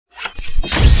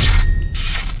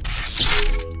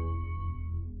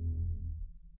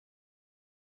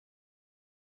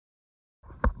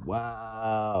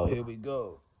Wow, here we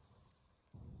go.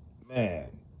 Man.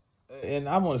 And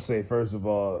I want to say, first of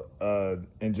all,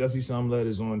 and Jussie Smollett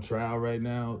is on trial right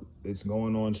now. It's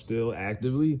going on still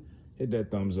actively. Hit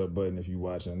that thumbs up button if you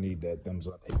watch. I need that thumbs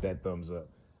up. Hit that thumbs up.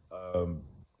 Um,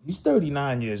 he's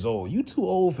 39 years old. You too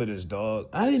old for this, dog.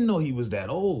 I didn't know he was that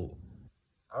old.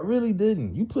 I really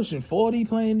didn't. You pushing 40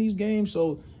 playing these games?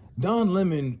 So Don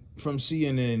Lemon from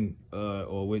CNN,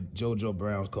 or what JoJo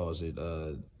Brown calls it,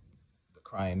 the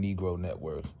Crying Negro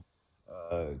Network.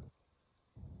 Uh,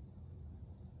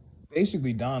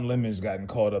 Basically, Don Lemon's gotten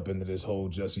caught up into this whole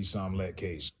Jussie Smollett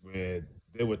case, where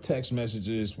there were text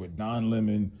messages where Don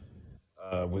Lemon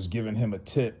was giving him a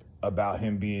tip about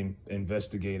him being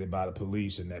investigated by the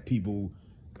police, and that people,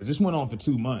 because this went on for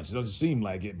 2 months. It doesn't seem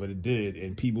like it, but it did,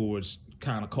 and people were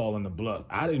kind of calling the bluff.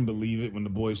 I didn't believe it when the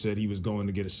boy said he was going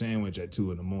to get a sandwich at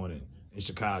 2 in the morning in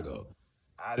Chicago.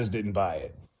 I just didn't buy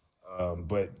it.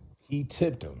 But he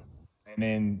tipped him. And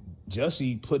then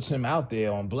Jussie puts him out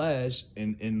there on blast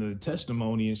in the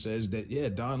testimony and says that, yeah,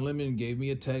 Don Lemon gave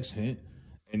me a text hint.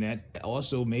 And that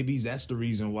also, maybe that's the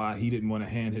reason why he didn't want to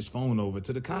hand his phone over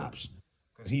to the cops,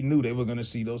 because he knew they were going to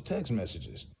see those text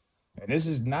messages. And this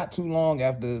is not too long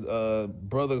after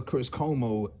brother Chris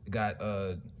Como got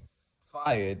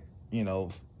fired,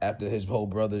 after his whole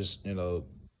brother's,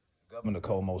 Governor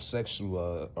Cuomo's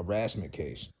sexual harassment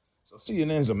case. So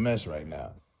CNN's a mess right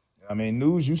now. I mean,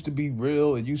 news used to be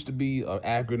real. It used to be an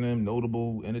acronym: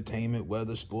 notable, entertainment,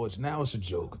 weather, sports. Now it's a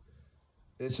joke.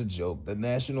 It's a joke. The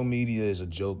national media is a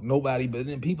joke. Nobody, but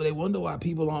then people, they wonder why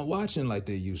people aren't watching like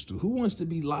they used to. Who wants to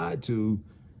be lied to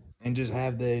and just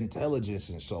have their intelligence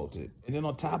insulted? And then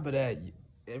on top of that,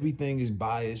 everything is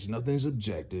biased. Nothing's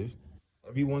objective.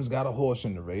 Everyone's got a horse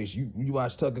in the race. You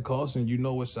watch Tucker Carlson, you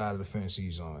know what side of the fence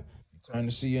he's on. You turn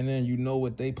to CNN, you know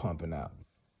what they pumping out.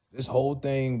 This whole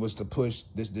thing was to push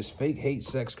this fake hate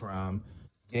sex crime,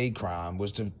 gay crime,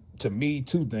 was to me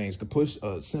two things: to push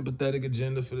a sympathetic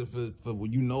agenda for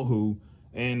you know who,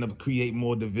 and to create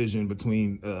more division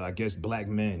between I guess black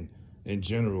men in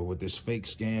general with this fake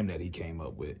scam that he came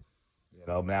up with.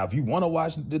 Now if you want to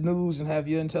watch the news and have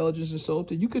your intelligence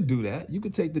insulted, you could do that. You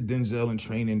could take the Denzel and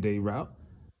Training Day route.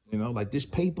 Like, this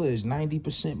paper is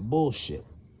 90% bullshit,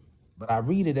 but I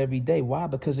read it every day. Why?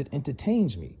 Because it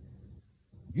entertains me.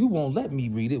 You won't let me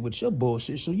read it with your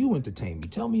bullshit, so you entertain me.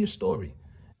 Tell me your story.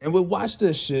 And we'll watch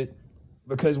this shit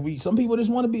because some people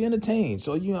just want to be entertained.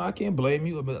 So, I can't blame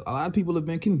you. But a lot of people have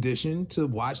been conditioned to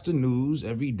watch the news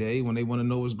every day when they want to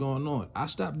know what's going on. I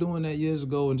stopped doing that years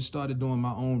ago and just started doing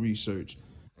my own research.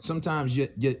 Sometimes your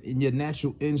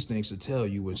natural instincts will tell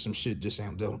you when some shit just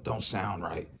don't sound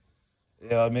right.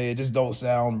 It just don't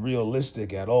sound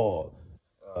realistic at all.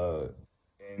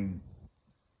 And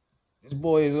this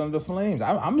boy is under flames.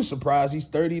 I'm just surprised he's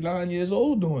 39 years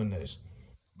old doing this.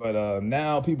 But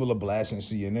now people are blasting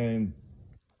CNN.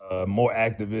 More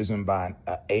activism by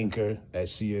an anchor at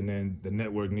CNN. The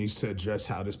network needs to address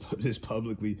how this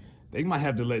publicly. They might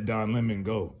have to let Don Lemon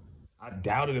go. I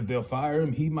doubt it. If they'll fire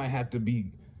him, he might have to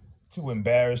be too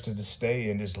embarrassed to just stay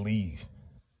and just leave.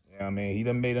 He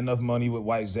done made enough money with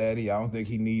White Zaddy. I don't think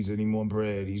he needs any more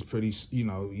bread. He's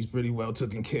pretty well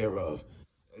taken care of.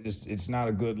 It's not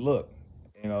a good look.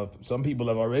 Some people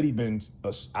have already been.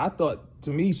 I thought,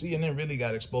 to me, CNN really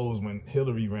got exposed when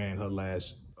Hillary ran her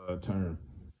last term.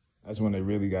 That's when they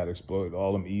really got exposed.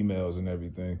 All them emails and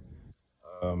everything.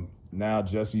 Now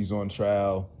Jussie's on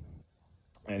trial,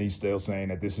 and he's still saying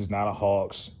that this is not a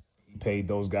hoax. He paid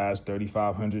those guys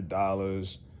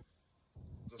 $3,500.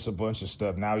 Just a bunch of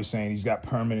stuff. Now he's saying he's got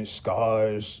permanent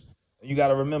scars. You got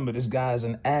to remember, this guy's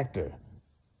an actor.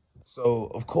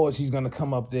 So, of course, he's going to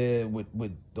come up there with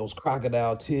those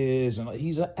crocodile tears. And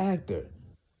he's an actor.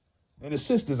 And his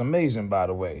sister's amazing, by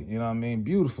the way.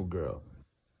 Beautiful girl.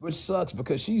 Which sucks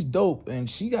because she's dope. And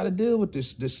she got to deal with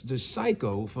this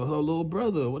psycho for her little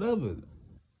brother or whatever.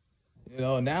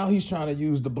 Now he's trying to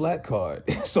use the black card.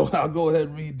 So I'll go ahead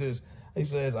and read this. He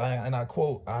says, and I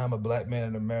quote, "I am a black man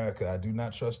in America. I do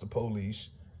not trust the police.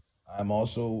 I'm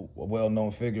also a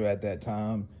well-known figure at that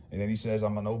time." And then he says,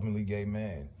 "I'm an openly gay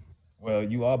man." Well,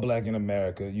 you are black in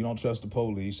America. You don't trust the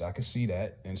police. I can see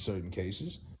that in certain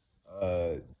cases.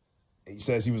 He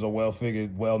says he was a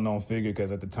well-known figure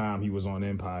because at the time he was on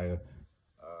Empire.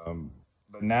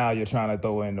 But now you're trying to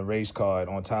throw in the race card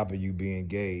on top of you being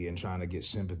gay and trying to get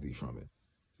sympathy from it.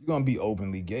 You're going to be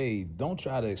openly gay. Don't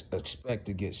try to expect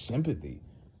to get sympathy.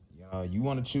 You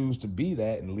want to choose to be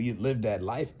that and live that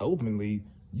life openly.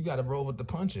 You got to roll with the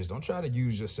punches. Don't try to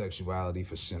use your sexuality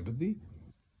for sympathy.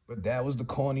 But that was the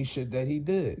corny shit that he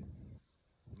did.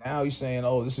 Now he's saying,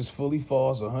 oh, this is fully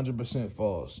false, 100%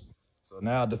 false. So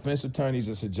now defense attorneys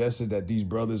have suggested that these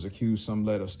brothers accused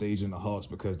Smollett of staging the Hawks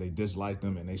because they disliked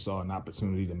them and they saw an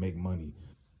opportunity to make money.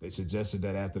 They suggested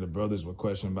that after the brothers were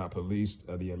questioned by police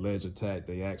of the alleged attack,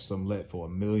 they asked Smollett for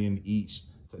 $1 million each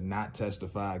to not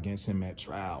testify against him at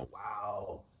trial.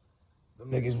 Wow.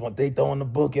 Them niggas they throwing the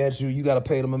book at you. You got to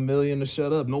pay them $1 million to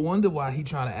shut up. No wonder why he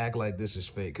trying to act like this is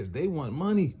fake, because they want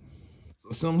money.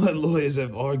 So some lawyers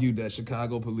have argued that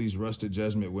Chicago police rushed to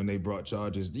judgment when they brought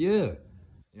charges. Yeah.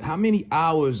 How many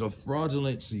hours of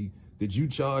fraudulency did you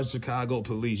charge Chicago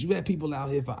police? You had people out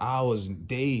here for hours and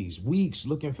days, weeks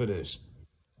looking for this,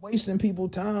 wasting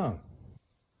people's time.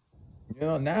 You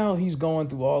know, now he's going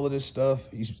through all of this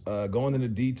stuff. He's going into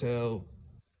detail.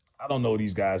 I don't know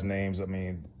these guys' names. I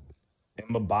mean,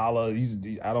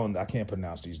 Mbala, I can't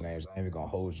pronounce these names. I ain't even gonna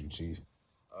hold you, Chief.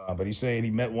 But he's saying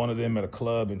he met one of them at a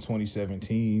club in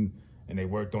 2017, and they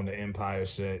worked on the Empire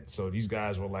set. So these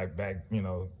guys were like back,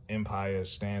 Empire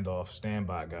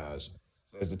standby guys.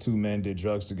 Says the two men did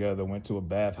drugs together, went to a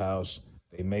bathhouse,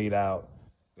 they made out.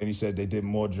 Then he said they did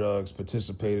more drugs,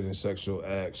 participated in sexual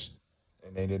acts,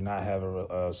 and they did not have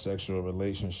a sexual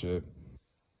relationship.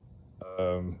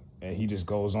 And he just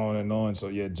goes on and on. So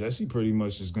yeah, Jussie pretty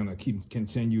much is gonna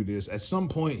continue this. At some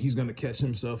point, he's gonna catch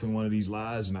himself in one of these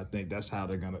lies, and I think that's how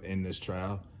they're gonna end this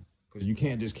trial. Because you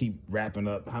can't just keep wrapping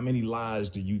up. How many lies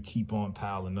do you keep on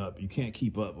piling up? You can't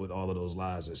keep up with all of those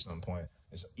lies at some point.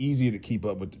 It's easier to keep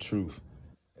up with the truth.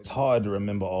 It's hard to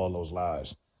remember all those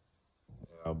lies.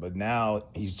 But now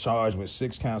he's charged with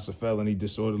 6 counts of felony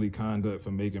disorderly conduct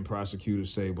for making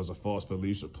prosecutors say it was a false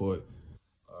police report.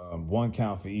 1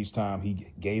 count for each time he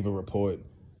gave a report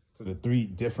to the 3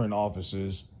 different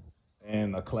officers,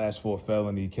 and a class 4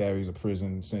 felony carries a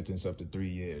prison sentence up to 3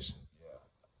 years. Yeah.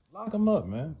 Lock him up,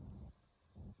 man.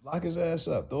 Lock his ass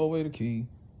up. Throw away the key.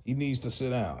 He needs to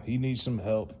sit down. He needs some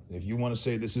help. If you want to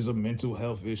say this is a mental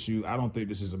health issue, I don't think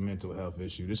this is a mental health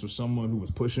issue. This was someone who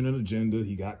was pushing an agenda.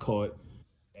 He got caught,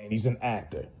 and he's an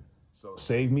actor. So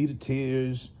save me the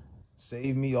tears.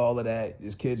 Save me all of that.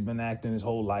 This kid's been acting his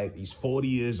whole life. He's 40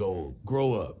 years old.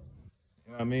 Grow up.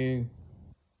 You know what I mean?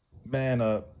 Man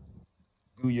up.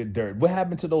 Do your dirt. What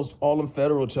happened to all them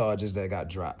federal charges that got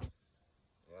dropped?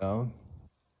 You know?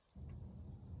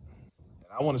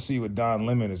 And I want to see what Don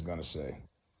Lemon is going to say.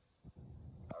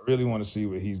 I really want to see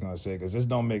what he's going to say, because this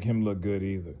don't make him look good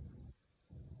either.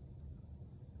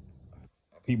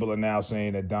 People are now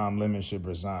saying that Don Lemon should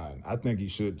resign. I think he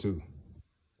should too.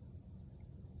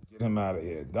 Get him out of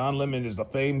here. Don Lemon is the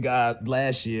famed guy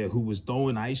last year who was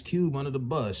throwing Ice Cube under the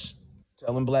bus,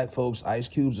 telling black folks Ice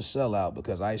Cube's a sellout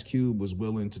because Ice Cube was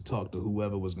willing to talk to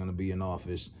whoever was going to be in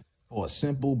office for a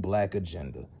simple black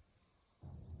agenda.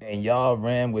 And y'all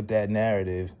ran with that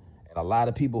narrative, and a lot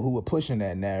of people who were pushing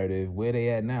that narrative, where they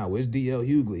at now? Where's D.L.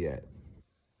 Hughley at?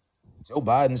 Joe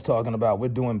Biden's talking about we're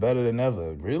doing better than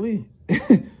ever. Really?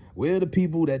 Where are the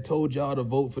people that told y'all to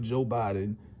vote for Joe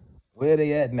Biden? Where are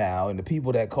they at now? And the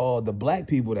people that called, the black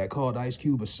people that called Ice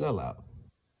Cube a sellout,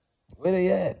 where they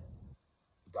at?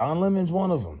 Don Lemon's one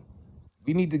of them.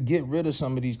 We need to get rid of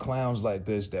some of these clowns like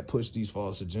this that push these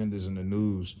false agendas in the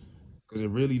news, because it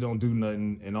really don't do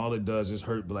nothing, and all it does is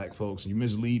hurt black folks. You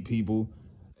mislead people,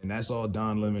 and that's all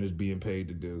Don Lemon is being paid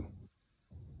to do.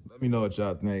 Let me know what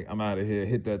y'all think. I'm out of here.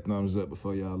 Hit that thumbs up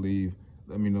before y'all leave.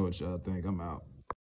 Let me know what y'all think. I'm out.